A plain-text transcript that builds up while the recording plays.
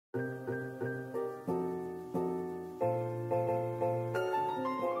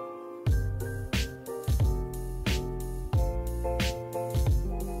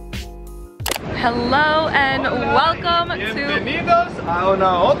Hello and welcome Bienvenidos a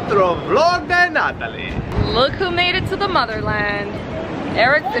otro vlog de Nathalie. Look who made it to the motherland.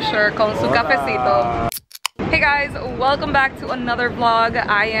 Eric Fisher con su cafecito. Hey guys, welcome back to another vlog.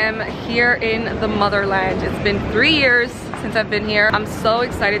 I am here in the motherland. It's been 3 years since I've been here. I'm so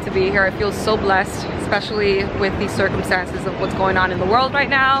excited to be here. I feel so blessed, especially with the circumstances of what's going on in the world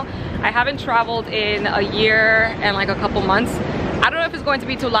right now. I haven't traveled in a year and like a couple months. I don't know if it's going to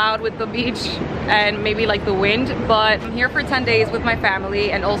be too loud with the beach and maybe like the wind, but I'm here for 10 days with my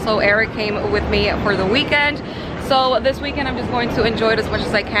family, and also Eric came with me for the weekend. So this weekend I'm just going to enjoy it as much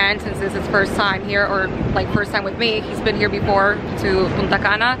as I can since it's his first time here, or like first time with me. He's been here before to Punta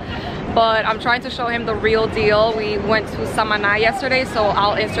Cana, but I'm trying to show him the real deal. We went to Samana yesterday, so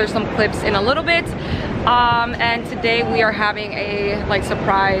I'll insert some clips in a little bit. And today we are having a like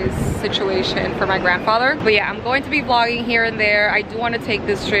surprise situation for my grandfather. But yeah, I'm going to be vlogging here and there. I do want to take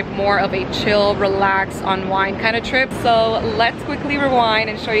this trip more of a chill, relax, unwind kind of trip. So let's quickly rewind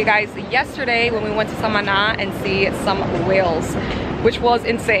and show you guys yesterday when we went to Samana and see some whales, which was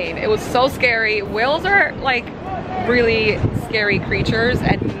insane. It was so scary. Whales are like really scary creatures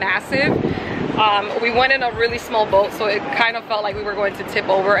and massive. We went in a really small boat, so it kind of felt like we were going to tip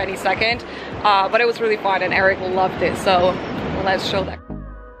over any second, but it was really fun and Eric loved it. So let's show that.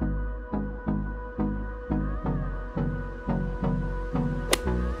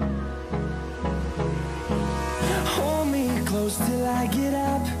 Hold me close till I get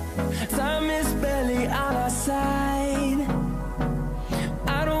up. Time is barely on our side.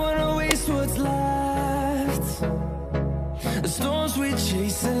 I don't wanna waste what's left. The storms we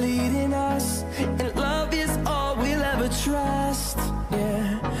chase are leading us, and love is all we'll ever trust.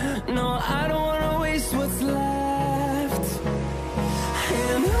 Yeah, no, I don't wanna waste what's left.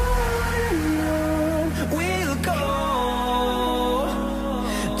 And on we'll go,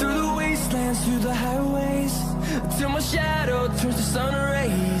 through the wastelands, through the highways, till my shadow turns to sun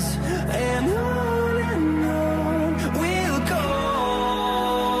rays. And on we'll go,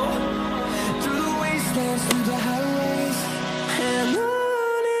 through the wastelands, through the highways, and on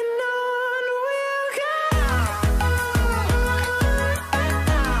we'll go.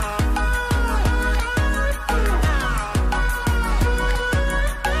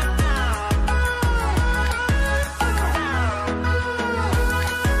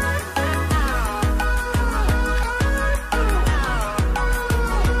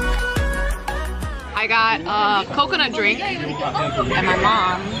 I got a coconut drink, and my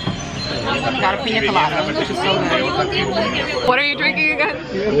mom got a piña colada, which is so good. What are you drinking again?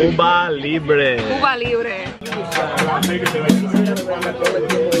 Cuba Libre. Cuba Libre.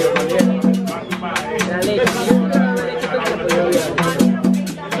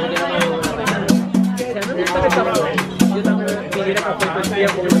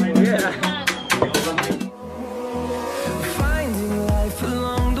 Finding life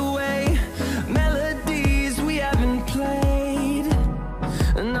along the way, melodies we haven't played.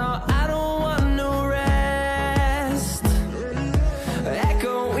 No, I don't want no rest.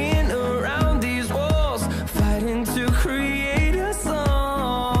 Echoing around these walls, fighting to create a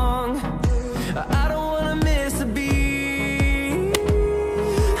song. I don't wanna miss a beat.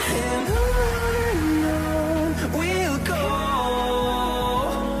 And on we'll go,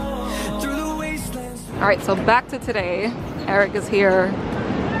 through the wastelands. All right, so back to today. Eric is here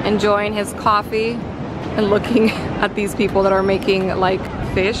enjoying his coffee and looking at these people that are making like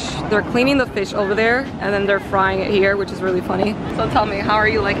fish. They're cleaning the fish over there and then they're frying it here, which is really funny. So tell me, how are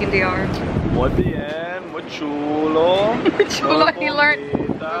you liking DR? Muy bien, muy chulo. Chulo, he learned.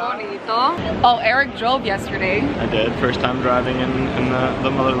 Bonito. Oh, Eric drove yesterday. I did. First time driving in the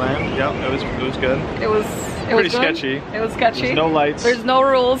motherland. Yep, it was good. It was Pretty good. sketchy. It was sketchy. There's no lights. There's no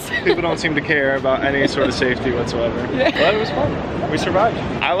rules. People don't seem to care about any sort of safety whatsoever. Yeah. But it was fun. We survived.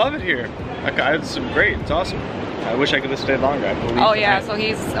 I love it here. Okay, it's great. It's awesome. I wish I could have stayed longer. I believe Oh yeah, so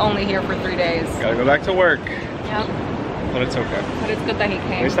he's only here for 3 days. Gotta go back to work. Yep. But it's okay. But it's good that he At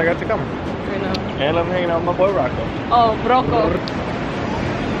came. least I got to come. I know. And I'm hanging out with my boy Rocco. Oh, Broco.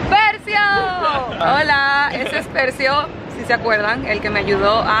 ¡Percio! Hola, ese es Percio, si se acuerdan, el que me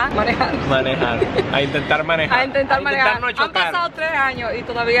ayudó a manejar. Manejar. A intentar manejar. A intentar manejar. no Han chocar. pasado 3 años y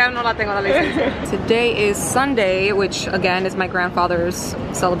todavía no la tengo la licencia. Today is Sunday, which again is my grandfather's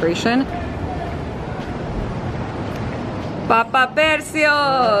celebration. Papa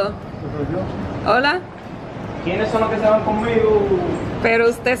Percio. Hola. ¿Quiénes son los que se van conmigo? Pero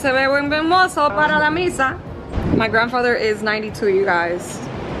usted se ve buen hermoso para la misa. My grandfather is 92, you guys.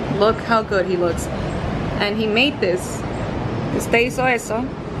 Look how good he looks. And he made this. Usted hizo eso.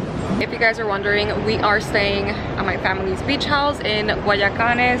 If you guys are wondering, we are staying at my family's beach house in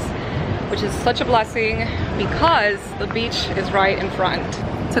Guayacanes. which is such a blessing because the beach is right in front.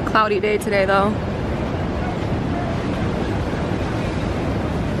 It's a cloudy day today though.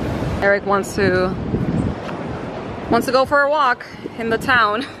 Eric wants to go for a walk in the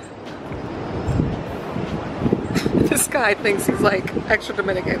town. This guy thinks he's like extra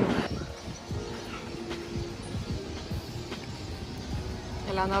Dominican.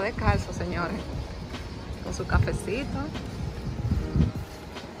 Él anda descalzo, señores, con su cafecito.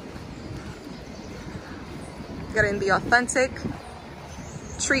 Getting the authentic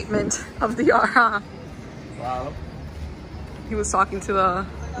treatment of the Ara. Wow. He was talking to the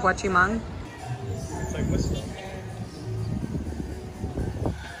guachimán. It's like whistling.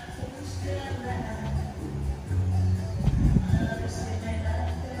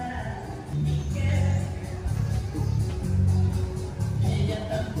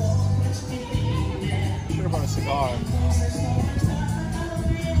 Should have brought a cigar.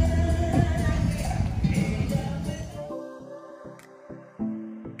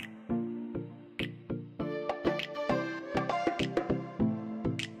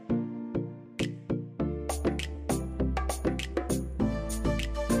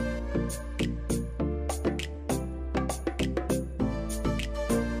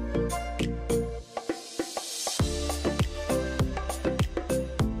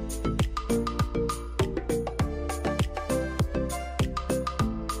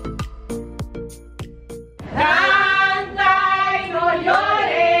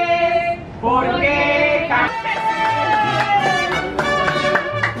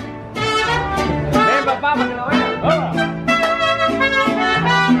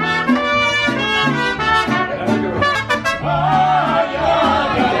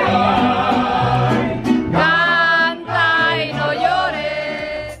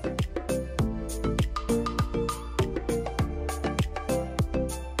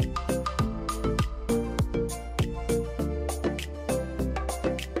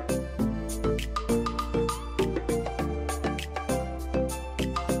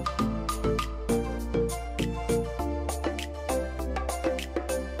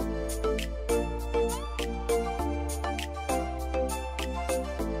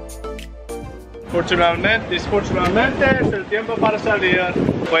 Fortunadamente, disfortunadamente es el tiempo para salir.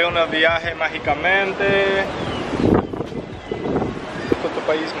 Fue un viaje mágicamente. Con tu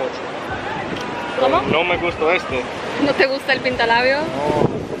país mucho. ¿Cómo? No me gustó este. ¿No te gusta el pintalabio? No.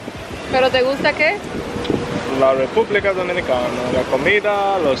 ¿Pero te gusta qué? La República Dominicana, la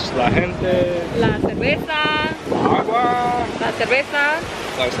comida, la gente, La cerveza. el agua, La cerveza.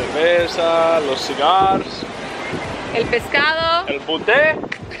 la cerveza, los cigarros, El pescado. el buté.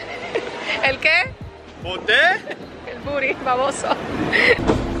 ¿El qué? ¿Buté? El booty, baboso.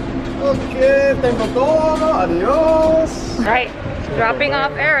 Ok, tengo todo. Adiós. Right, dropping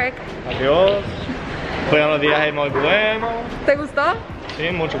off Eric. Adiós. Fue un viaje muy bueno. ¿Te gustó? Sí,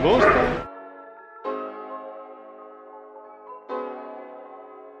 mucho gusto.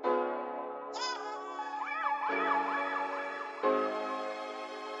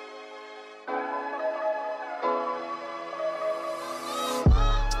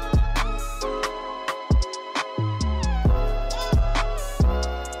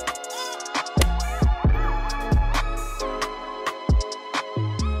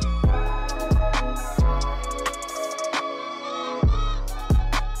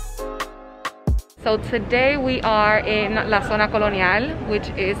 So today we are in la Zona Colonial, which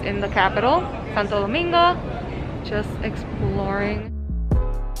is in the capital, Santo Domingo, just exploring.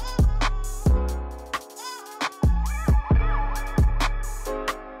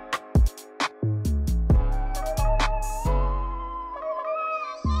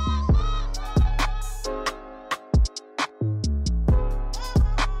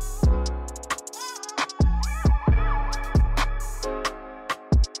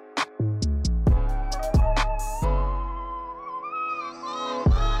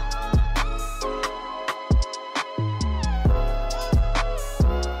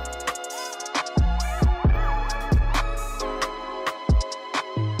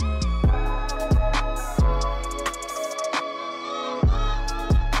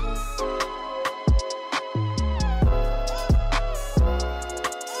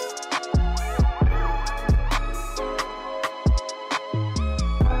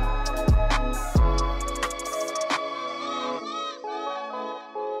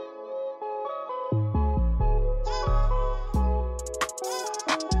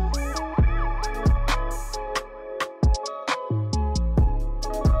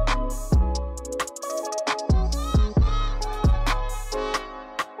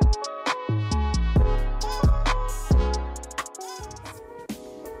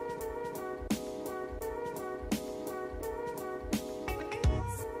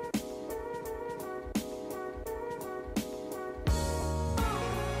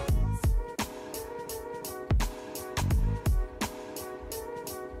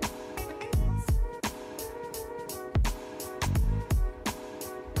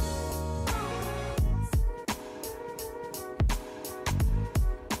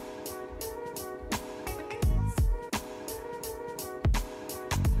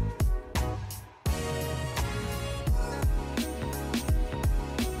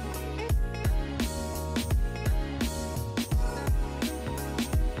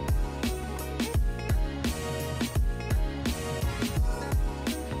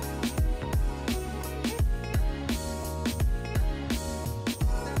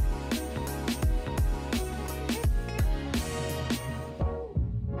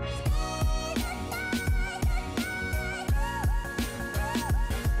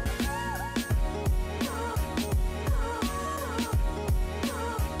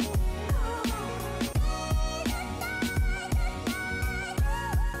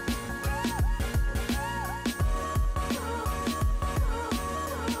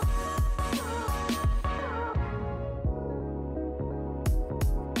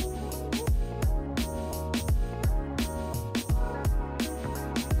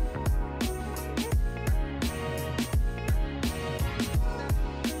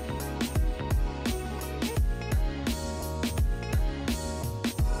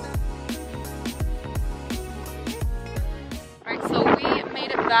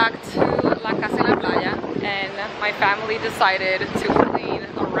 back to La Casa en la Playa, and my family decided to clean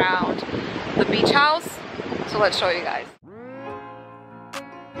around the beach house. So let's show you guys.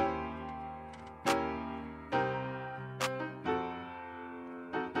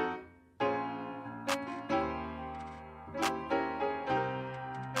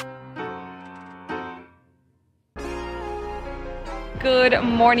 Good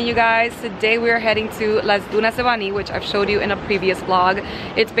morning, you guys. Today we are heading to Las Dunas De Bani, which I've showed you in a previous vlog.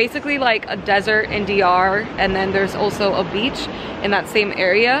 It's basically like a desert in DR, and then there's also a beach in that same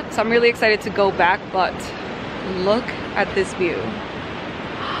area. So I'm really excited to go back, but look at this view.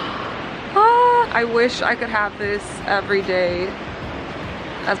 I wish I could have this every day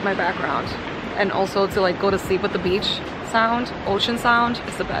as my background, and also to like go to sleep with the beach sound, ocean sound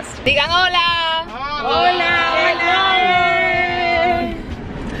is the best. Digan hola! Hola! Hola!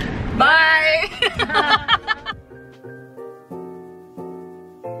 Bye!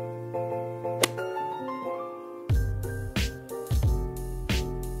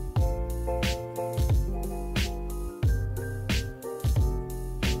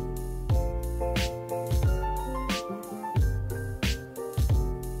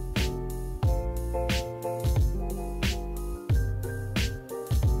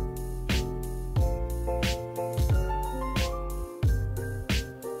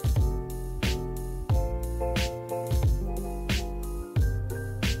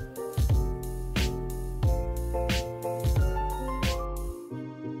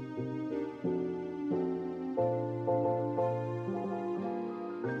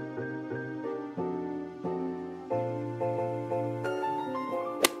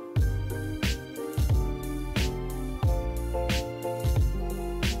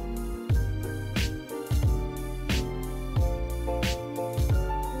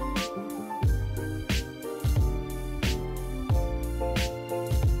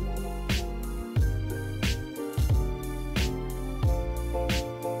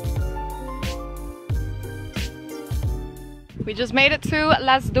 We just made it to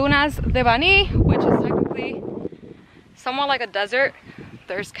Las Dunas De Bani, which is technically somewhat like a desert.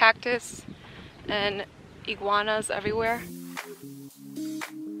 There's cactus and iguanas everywhere.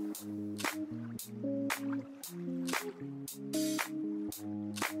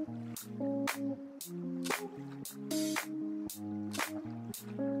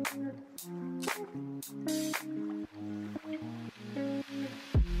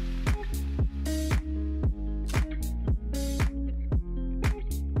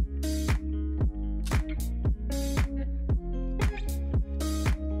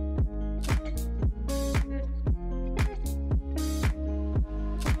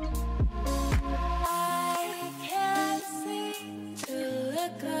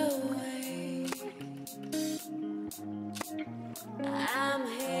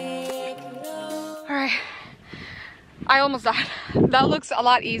 Alright, I almost died. That looks a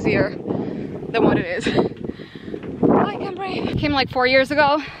lot easier than what it is. I can't breathe. Came like 4 years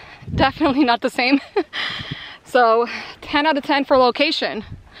ago. Definitely not the same. So 10 out of 10 for location,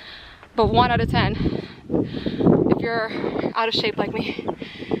 but 1 out of 10 if you're out of shape like me.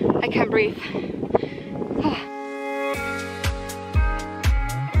 I can't breathe.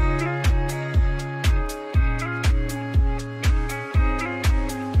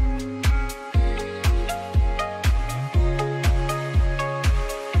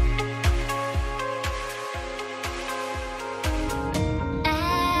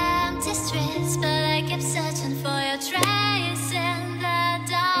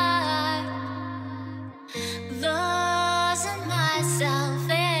 Losing myself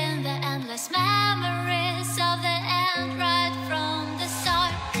in the endless memories of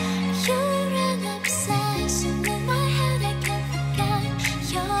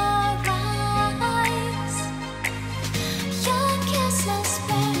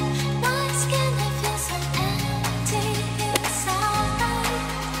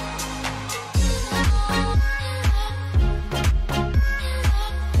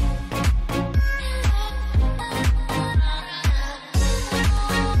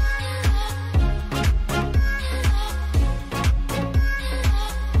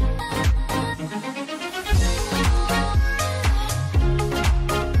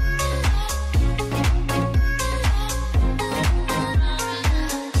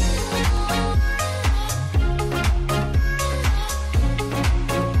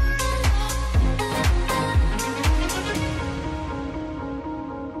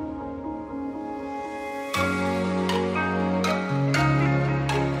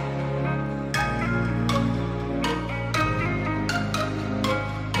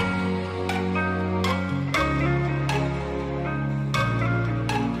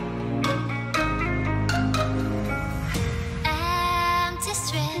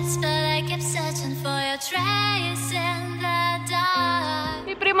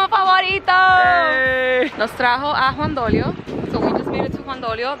primo favorito! Hey. Nos trajo a Juan Dolio. So we just made it to Juan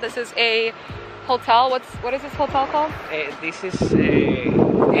Dolio. This is a hotel. What is this hotel called? This is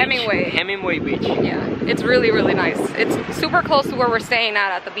Hemingway Beach. Yeah, it's really, really nice. It's super close to where we're staying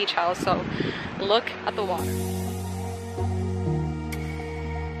at the beach house. So look at the water.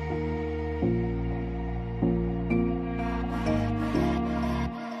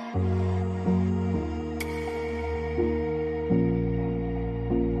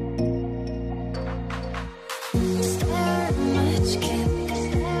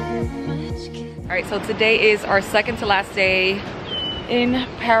 Alright, so today is our second to last day in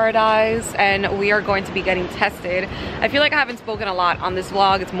paradise and we are going to be getting tested. I feel like I haven't spoken a lot on this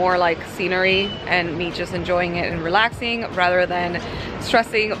vlog. It's more like scenery and me just enjoying it and relaxing rather than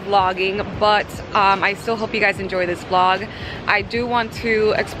stressing vlogging, but I still hope you guys enjoy this vlog. I do want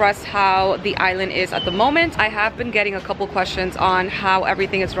to express how the island is at the moment. I have been getting a couple questions on how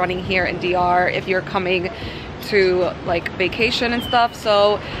everything is running here in DR if you're coming to like vacation and stuff.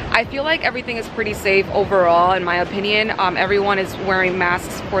 So I feel like everything is pretty safe overall in my opinion. Everyone is wearing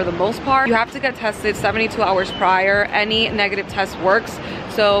masks for the most part. You have to get tested 72 hours prior. Any negative test works,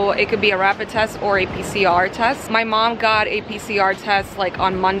 so it could be a rapid test or a PCR test. My mom got a PCR test like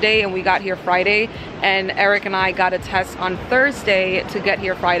on Monday and we got here Friday, and Eric and I got a test on Thursday to get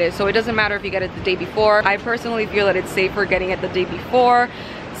here Friday. So it doesn't matter if you get it the day before. I personally feel that it's safer getting it the day before,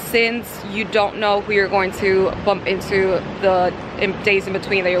 since you don't know who you're going to bump into the days in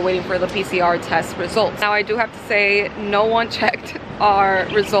between that you're waiting for the PCR test results. Now I do have to say, no one checked our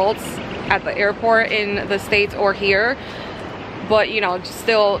results at the airport in the States or here, but you know, just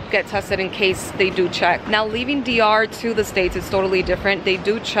still get tested in case they do check. Now leaving DR to the States is totally different. They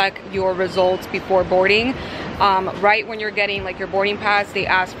do check your results before boarding. Right when you're getting like your boarding pass, they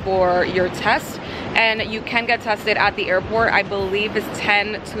ask for your test, and you can get tested at the airport. I believe it's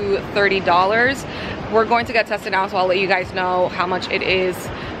 $10 to $30. We're going to get tested now, so I'll let you guys know how much it is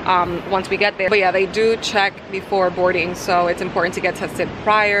once we get there. But yeah, they do check before boarding, so it's important to get tested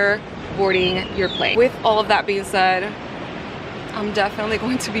prior boarding your plane. With all of that being said, I'm definitely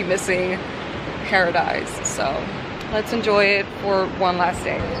going to be missing paradise, so let's enjoy it for one last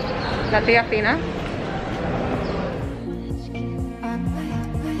day. La tía Fina.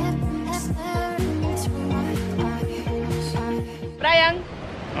 Brian.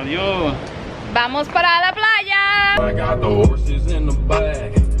 Adiós. Vamos para la playa. I got the horses in the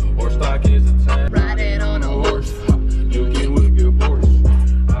back. Horse stock is a 10. Riding on a horse. You can whip your horse.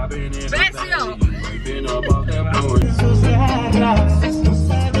 I've been in Precio. I've been about that horse.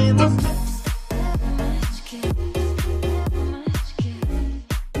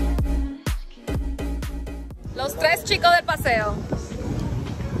 Los tres chicos del paseo.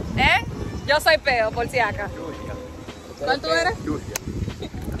 ¿Eh? Yo soy Peo, por si acaso. ¿Cuál tú eres?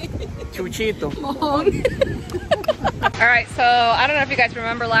 Chuchito. Alright, so I don't know if you guys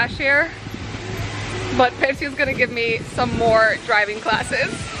remember last year, but Pepsi is gonna give me some more driving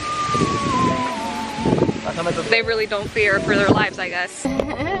classes. They really don't fear for their lives, I guess.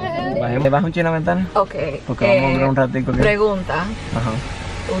 ¿Baja un chino a la ventana? Ok. Porque vamos a ver un ratico que... Pregunta. Ajá.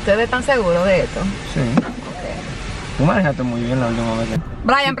 ¿Ustedes están seguros de esto? Sí. Tú manejaste muy bien la última vez.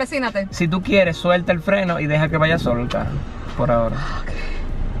 Brian, presínate. Si tú quieres, suelta el freno y deja que vaya solo el carro. Por ahora.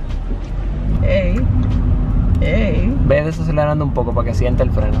 Ey. Ey. Ve desacelerando un poco para que sienta el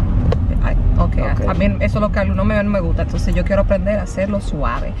freno. Ay, okay. A mí eso es lo que a uno no me gusta, entonces yo quiero aprender a hacerlo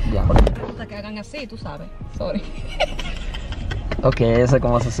suave. Ya. Porque me gusta que hagan así, tú sabes. Sorry. Ok, yo sé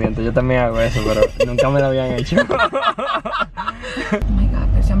cómo se siente. Yo también hago eso, pero nunca me lo habían hecho. Oh my God,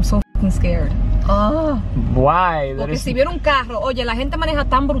 I'm so fucking scared. Oh. Why? Porque si viera un carro, oye, la gente maneja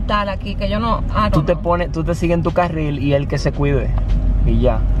tan brutal aquí que yo no... Tú te sigues en tu carril y él que se cuide. Y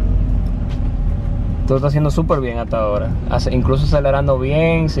ya. Tú estás haciendo súper bien hasta ahora. Incluso acelerando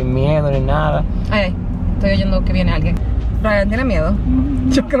bien, sin miedo ni nada. Ay, estoy oyendo que viene alguien. Brian tiene miedo.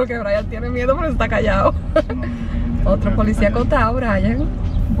 Yo creo que Brian tiene miedo, pero está callado. Otro policía acotado, Brian.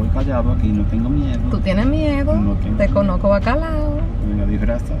 Voy callado aquí, no tengo miedo. ¿Tú tienes miedo? No tengo. Te conozco bacalao. Me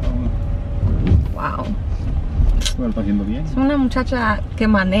disfraza. Wow. Pero está haciendo bien. Es una muchacha que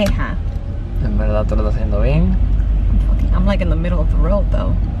maneja. En verdad tú lo estás haciendo bien. I'm like in the middle of the road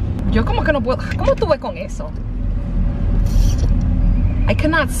though. Yo como que no puedo. ¿Cómo tú ves con eso? I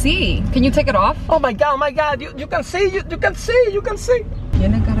cannot see. Can you take it off? Oh my God, you can see, you can see.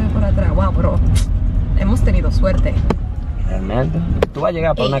 Viene el carro por atrás, wow, pero hemos tenido suerte. Realmente. Tú vas a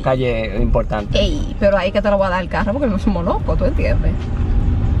llegar por una calle importante. Ey, pero ahí que te lo voy a dar el carro porque no somos locos, ¿tú entiendes?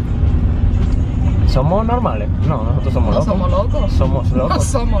 ¿Somos normales? No, nosotros somos locos. Somos locos. Somos locos. No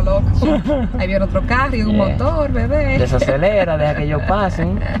somos locos. Ahí viene otro carro y un motor, bebé. Desacelera, deja que ellos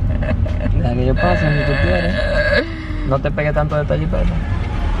pasen. Deja que ellos pasen si tú quieres. No te pegue tanto de jipeta.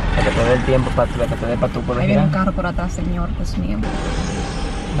 Para que te dé el tiempo, para que te dé para tú poder Ahí viene un girar. carro por atrás, señor, Dios mío.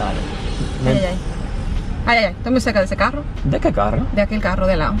 Dale. Ay, ay. Ay, ay, ay. Estoy muy cerca de ese carro. ¿De qué carro? De aquel carro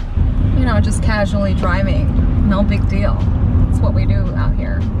de lado. You know, just casually driving. No big deal. That's what we do out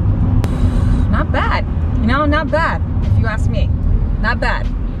here. Not bad. You know, not bad. If you ask me. Not bad.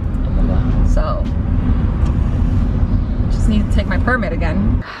 So, just need to take my permit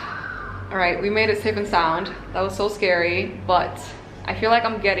again. All right, we made it safe and sound. That was so scary, but I feel like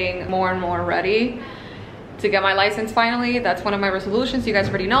I'm getting more and more ready to get my license finally. That's one of my resolutions. You guys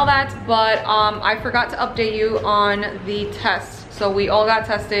already know that, but I forgot to update you on the test. So we all got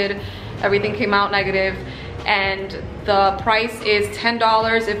tested. Everything came out negative, and the price is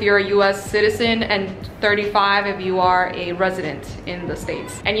 $10 if you're a US citizen and $35 if you are a resident in the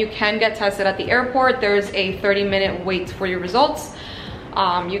States. And you can get tested at the airport. There's a 30-minute wait for your results.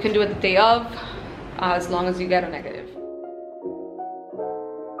 You can do it the day of, as long as you get a negative.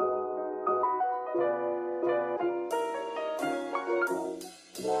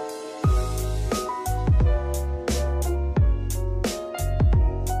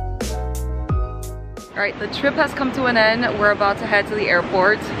 All right, the trip has come to an end. We're about to head to the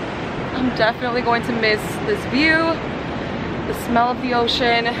airport. I'm definitely going to miss this view, the smell of the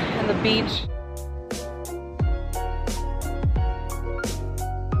ocean and the beach.